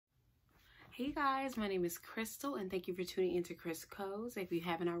Hey guys, my name is Crystal and thank you for tuning into Kris Kodez. If you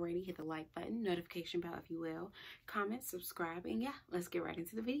haven't already, hit the like button, notification bell if you will, comment, subscribe, and yeah, let's get right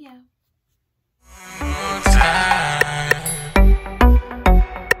into the video.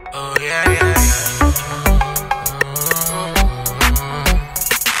 Oh yeah.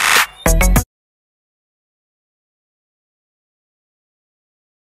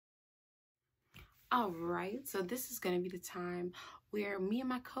 All right, so this is going to be the time where me and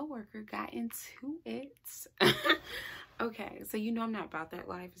my coworker got into it. Okay, so you know I'm not about that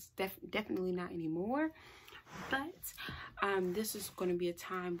life. It's definitely not anymore. But this is going to be a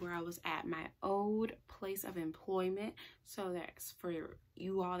time where I was at my old place of employment. So that's for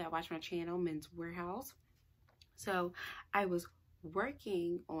you all that watch my channel, Men's Warehouse. So I was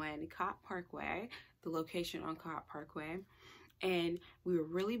working on Cott Parkway, the location on Cott Parkway. And we were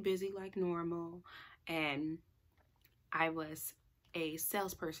really busy like normal, and I was a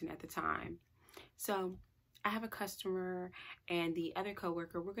salesperson at the time. So I have a customer, and the other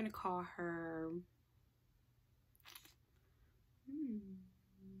coworker, we're gonna call her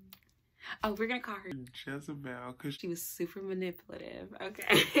we're gonna call her Jezebel, because she was super manipulative.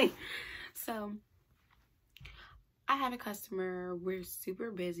 Okay. So I have a customer, we're super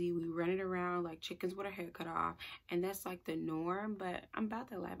busy, we run it around like chickens with our head cut off, and that's like the norm, but I'm about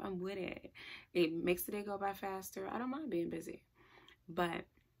that life. I'm with it. It makes the day go by faster. I don't mind being busy, but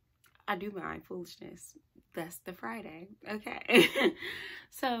I do mind foolishness. That's the Friday. Okay.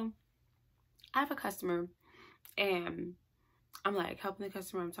 So I have a customer, and I'm like helping the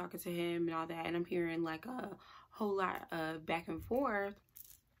customer, I'm talking to him and all that, and I'm hearing like a whole lot of back and forth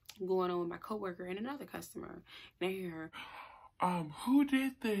going on with my coworker and another customer. And I hear her, who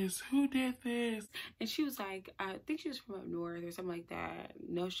did this? Who did this? And she was like, I think she was from up north or something like that.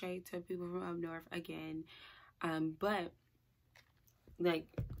 No shade to people from up north again. But like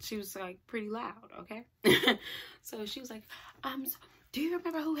she was like pretty loud, okay? So she was like, do you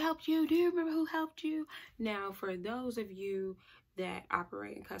remember who helped you? Do you remember who helped you? Now, for those of you that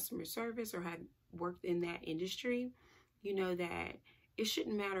operate in customer service or had worked in that industry, you know that it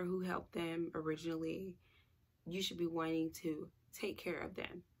shouldn't matter who helped them originally. You should be wanting to take care of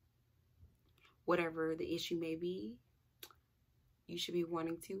them. Whatever the issue may be, you should be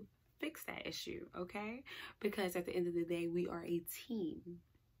wanting to fix that issue, okay? Because at the end of the day, we are a team.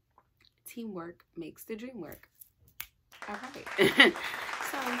 Teamwork makes the dream work. All right.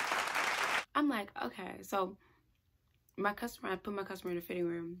 So I'm like, okay. So I put my customer in the fitting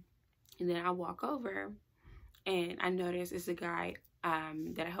room, and then I walk over, and I notice it's a guy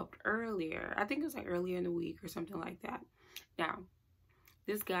that I helped earlier. I think it was like earlier in the week or something like that. Now,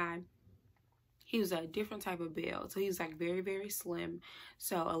 this guy, he was a different type of build. So he was like very, very slim.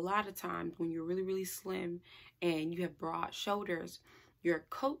 So a lot of times when you're really, really slim and you have broad shoulders, your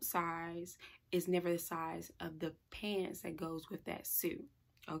coat size is never the size of the pants that goes with that suit.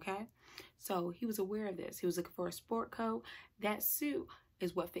 Okay? So he was aware of this. He was looking for a sport coat. That suit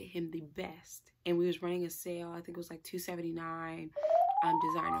is what fit him the best. And we was running a sale. I think it was like $279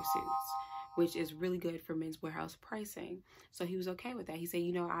 designer suits, which is really good for Men's Warehouse pricing. So he was okay with that. He said,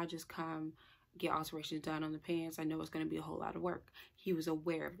 you know, I'll just come get alterations done on the pants. I know it's going to be a whole lot of work. He was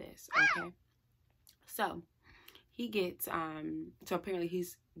aware of this. Okay. So he gets, so apparently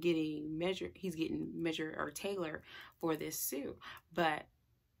he's getting measured or tailored for this suit, but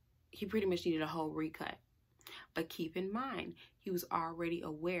he pretty much needed a whole recut. But keep in mind, he was already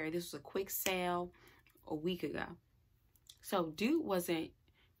aware. This was a quick sale a week ago. So dude wasn't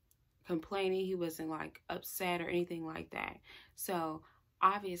complaining. He wasn't like upset or anything like that. So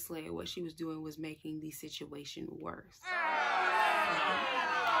obviously what she was doing was making the situation worse.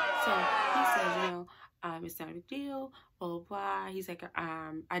 So he said, you know, it's not a big deal, blah, blah, blah. He's like,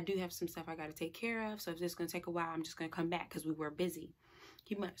 I do have some stuff I got to take care of. So if this is going to take a while, I'm just going to come back because we were busy.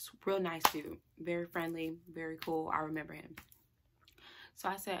 He was real nice dude, very friendly, very cool. I remember him. So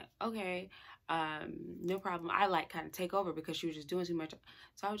I said, okay, no problem. I like kind of take over because she was just doing too much.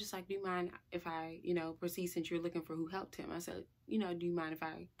 So I was just like, do you mind if I, you know, proceed since you're looking for who helped him? I said, you know, do you mind if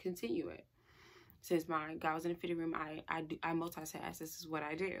I continue it? Since my guy was in the fitting room, I multitask. This is what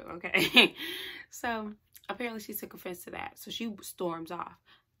I do, okay? So apparently she took offense to that. So she storms off.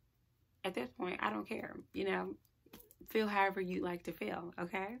 At this point, I don't care, you know, feel however you like to feel,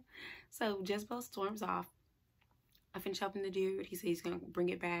 okay? So Jezebel storms off. I finished helping the dude. He said he's going to bring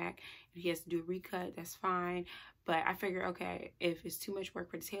it back. If he has to do a recut, that's fine. But I figured, okay, if it's too much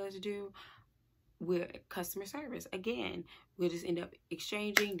work for the tailor to do, we're customer service. Again, we'll just end up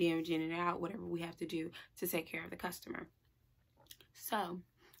exchanging, damaging it out, whatever we have to do to take care of the customer. So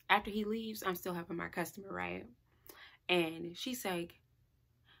after he leaves, I'm still helping my customer, right? And she's like,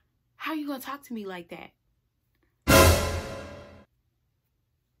 how you gonna talk to me like that?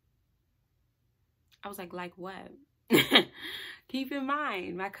 I was like what? Keep in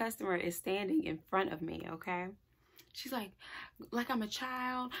mind, my customer is standing in front of me, okay? She's like I'm a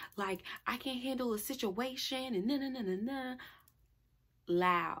child, like I can't handle a situation, and na.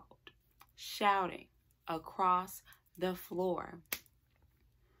 Loud, shouting across the floor.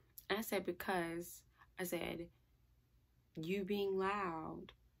 And I said, because I said, you being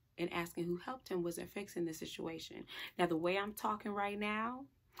loud and asking who helped him wasn't fixing the situation. Now, the way I'm talking right now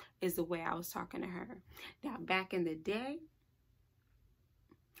is the way I was talking to her. Now, back in the day,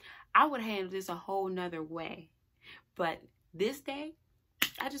 I would handle this a whole nother way. But this day,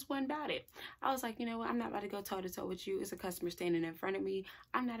 I just wasn't about it. I was like, you know what? I'm not about to go toe-to-toe with you. It's a customer standing in front of me.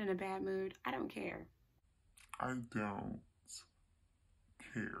 I'm not in a bad mood. I don't care. I don't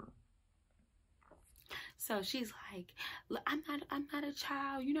care. So she's like, I'm not a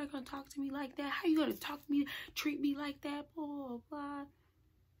child. You're not going to talk to me like that. How you going to talk to me, treat me like that? Blah, blah.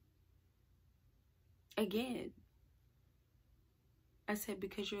 Again, I said,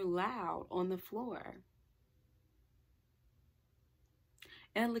 because you're loud on the floor.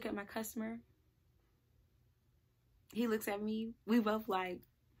 And I look at my customer. He looks at me. We both like,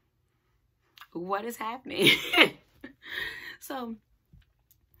 what is happening? So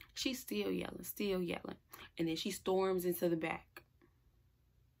she's still yelling. And then she storms into the back.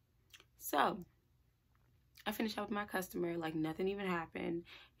 So I finish up with my customer like nothing even happened.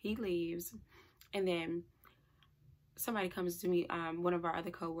 He leaves. And then somebody comes to me, one of our other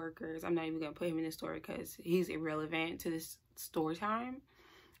co-workers. I'm not even going to put him in the story because he's irrelevant to this story time.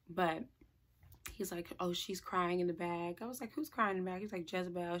 But he's like, oh, she's crying in the back. I was like, who's crying in the back? He's like,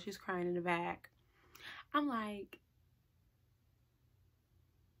 Jezebel, she's crying in the back. I'm like,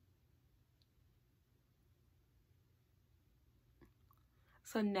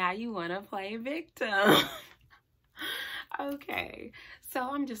 so now you want to play victim. Okay. So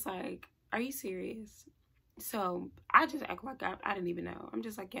I'm just like, are you serious? So I just act like I didn't even know. I'm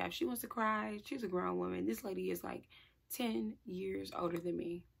just like, yeah, if she wants to cry, she's a grown woman. This lady is like 10 years older than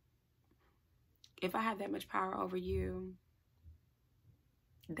me. If I have that much power over you,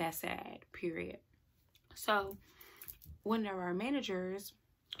 that's sad, period. So one of our managers,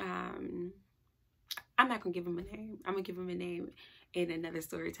 I'm not going to give him a name. I'm going to give him a name in another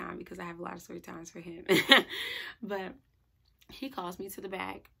story time because I have a lot of story times for him. But he calls me to the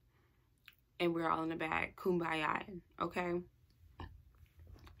back and we're all in the back, kumbaya, okay?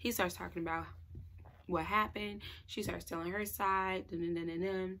 He starts talking about what happened. She starts telling her side,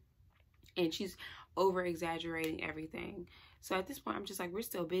 and she's over exaggerating everything. So at this point, I'm just like, we're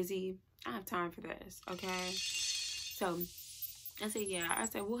still busy. I have time for this, okay? So I said, yeah. I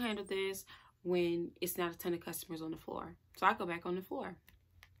said, we'll handle this when it's not a ton of customers on the floor. So I go back on the floor.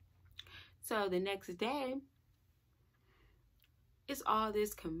 So the next day, it's all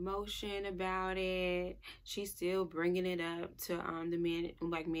this commotion about it. She's still bringing it up to the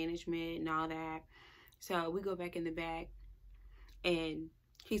management and all that. So we go back in the back, and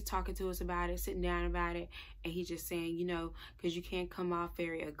he's talking to us about it, sitting down about it, and he's just saying, you know, because you can't come off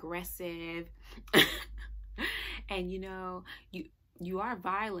very aggressive, and you know, you are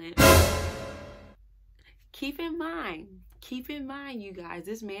violent. Keep in mind, you guys,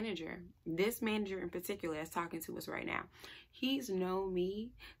 this manager in particular that's talking to us right now, he's known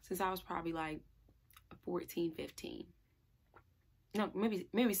me since I was probably like 14, 15. No,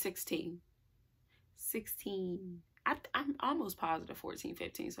 maybe 16. I'm almost positive 14,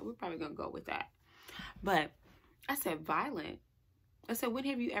 15, so we're probably going to go with that. But I said, violent. I said, when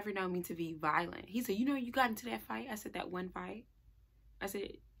have you ever known me to be violent? He said, you know, you got into that fight. I said, that one fight. I said,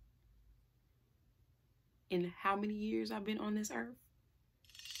 in how many years I've been on this earth?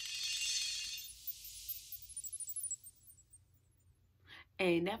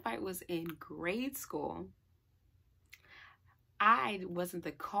 And that fight was in grade school. I wasn't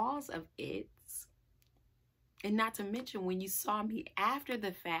the cause of it. And not to mention, when you saw me after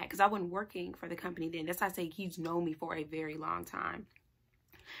the fact, because I wasn't working for the company then. That's why I say he's known me for a very long time.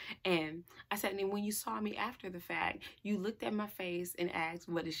 And I said, and then when you saw me after the fact, you looked at my face and asked,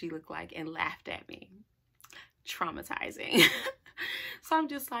 what does she look like? And laughed at me. Traumatizing. So I'm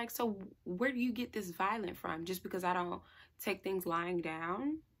just like, so where do you get this violent from? Just because I don't take things lying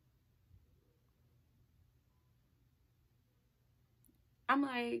down? I'm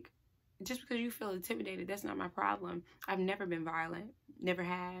like, just because you feel intimidated, that's not my problem. I've never been violent. Never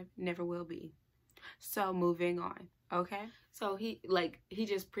have, never will be. So moving on, okay? So he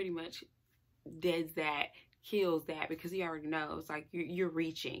just pretty much does that kills that, because he already knows, like, you're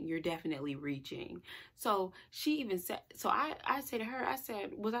reaching. You're definitely reaching. So she even said, so I say to her, I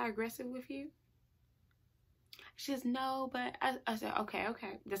said, was I aggressive with you? She says, no, but I said, okay.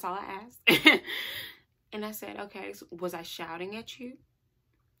 That's all I asked. And I said, okay, so was I shouting at you?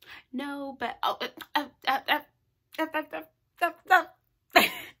 No, but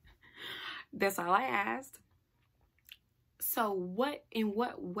that's all I asked. So in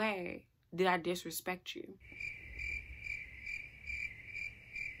what way did I disrespect you?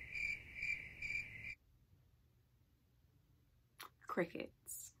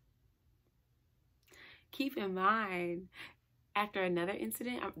 Crickets. Keep in mind, after another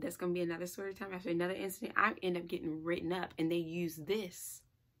incident, that's going to be another story time. After another incident, I end up getting written up, and they use this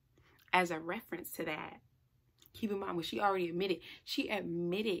as a reference to that. Keep in mind, when she already admitted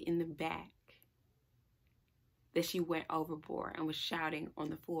in the back that she went overboard and was shouting on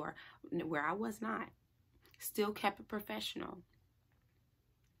the floor where I was not. Still kept it professional.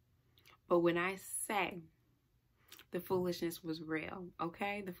 But when I say the foolishness was real,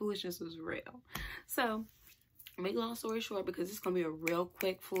 okay? The foolishness was real. So, make a long story short, because it's going to be a real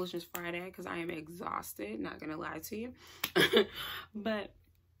quick Foolishness Friday, because I am exhausted, not going to lie to you. But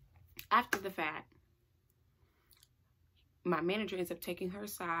after the fact, my manager ends up taking her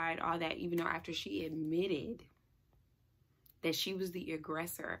side, all that, even though after she admitted that she was the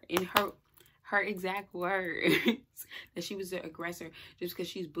aggressor, in her exact words, that she was the aggressor, just because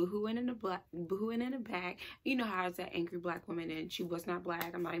she's boohooing in the back. You know how it's that angry black woman, and she was not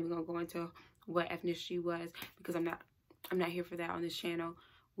black. I'm not even gonna go into what ethnicity she was, because I'm not here for that on this channel.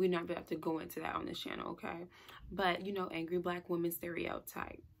 We're not about to go into that on this channel, okay? But you know, angry black woman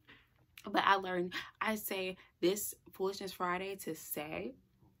stereotype. But I say this Foolishness Friday to say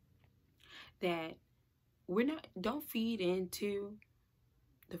that don't feed into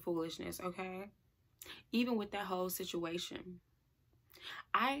the foolishness, okay? Even with that whole situation,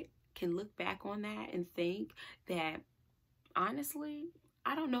 I can look back on that and think that, honestly,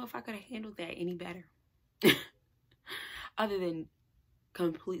 I don't know if I could have handled that any better. Other than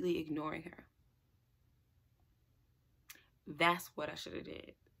completely ignoring her. That's what I should have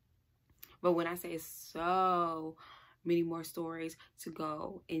did. But when I say so many more stories to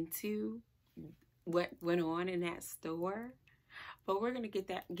go into what went on in that store, but we're going to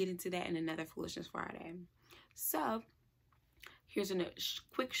get into that in another Foolishness Friday. So here's a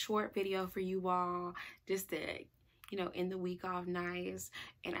quick short video for you all, just to, you know, end the week off nice.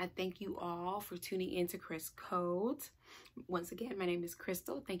 And I thank you all for tuning in to Kris Codes. Once again, my name is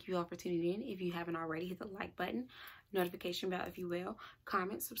Crystal. Thank you all for tuning in. If you haven't already, hit the like button, notification bell if you will,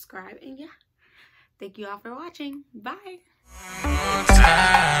 comment, subscribe, and yeah. Thank you all for watching. Bye.